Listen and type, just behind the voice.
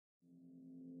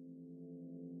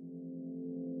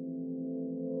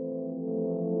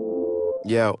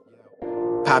Yo,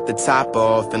 pop the top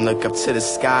off and look up to the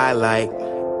sky like,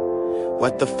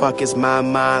 what the fuck is my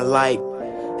mind like?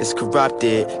 It's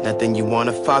corrupted, nothing you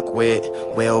wanna fuck with.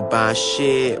 Well-bound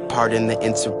shit, pardon the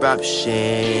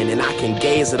interruption. And I can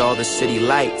gaze at all the city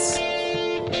lights,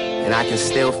 and I can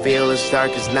still feel as dark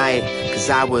as night. Cause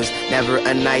I was never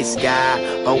a nice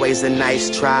guy, always a nice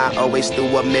try. Always threw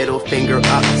a middle finger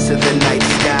up to the night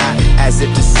sky, as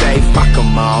if to say, fuck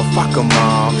 'em all, fuck 'em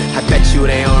all. I bet you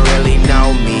they don't really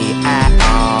know me at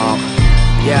all.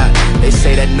 Yeah, they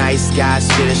say that nice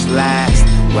guys finish last.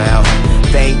 Well,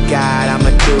 thank God I'm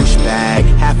a douchebag,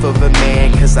 half of a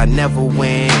man cause I never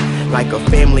win. Like a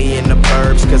family in the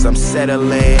burbs cause I'm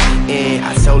settling in.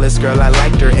 I told this girl I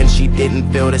liked her and she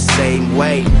didn't feel the same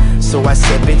way. So I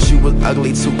said, bitch, you was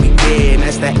ugly to begin.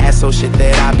 That's that asshole shit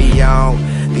that I be on.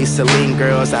 These Celine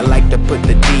girls, I like to put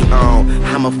the D on.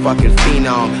 I'm a fucking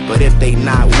phenom, but if they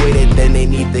not with it, then they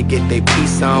need to get their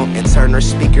piece on and turn their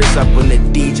speakers up when the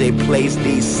DJ plays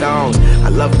these songs. I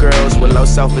love girls with low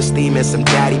self-esteem and some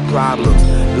daddy problems.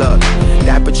 Look,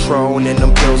 that Patron and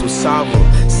them pills will solve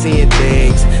them. Seeing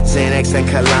things, Xanax and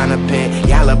Klonopin.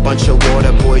 Y'all a bunch of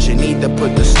water boys, you need to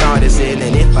put the starters in.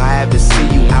 And if I ever see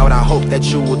you out, I hope that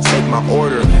you will take my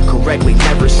order correctly.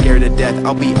 Never scared to death,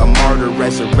 I'll be a martyr,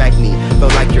 resurrect me. Feel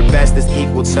like your best is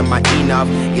equal to my enough.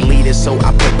 Elitist, so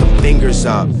I put them fingers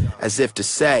up, as if to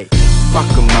say, fuck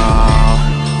 'em all,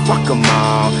 fuck 'em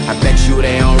all. I bet you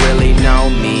they don't really know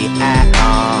me at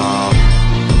all.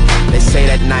 They say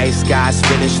that nice guys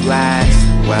finish last.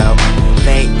 Well,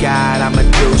 thank God I'm a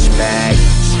douchebag.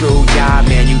 Screw y'all,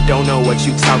 man, you don't know what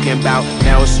you talking about.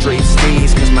 Mel Street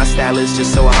steez, cause my style is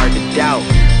just so hard to doubt.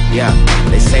 Yeah,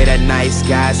 they say that nice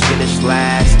guys finish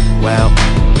last. Well,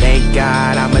 thank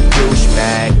God I'm a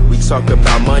douchebag. We talk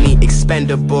about money,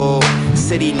 expendable.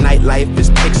 City nightlife is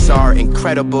Pixar,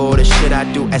 incredible. The shit I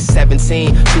do at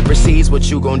 17 supersedes what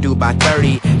you gon' do by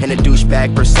 30. And a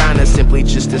douchebag persona simply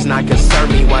just does not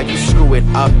concern me. Why you screw it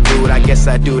up, dude? I guess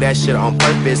I do that shit on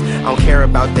purpose. I don't care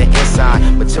about the inside,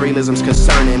 materialism's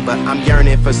concerning. But I'm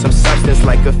yearning for some substance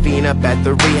like a fiend up at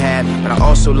the rehab. But I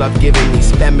also love giving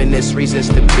these feminists reasons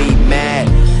to be mad.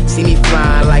 See me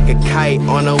flying like a kite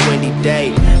on a windy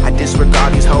day. I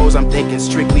disregard these hoes, I'm thinking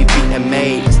strictly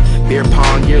VMAs. Beer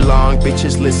pong year long,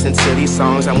 bitches listen to these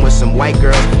songs. I'm with some white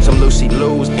girls, some Lucy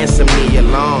Lou's, and some Nia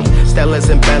Longs. Stellas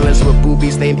and Bellas with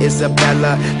boobies named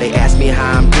Isabella. They ask me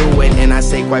how I'm doing, and I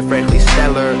say quite frankly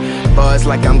stellar. Buzz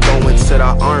like I'm going to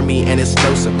the army, and it's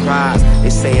no surprise. They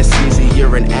say it's easy,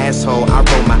 you're an asshole, I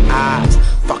roll my eyes.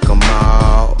 Fuck 'em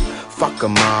all, fuck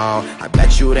 'em all. I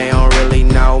bet you they don't really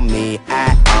know me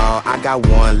at all. I got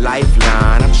one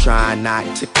lifeline, I'm trying not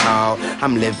to call.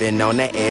 I'm living on the edge.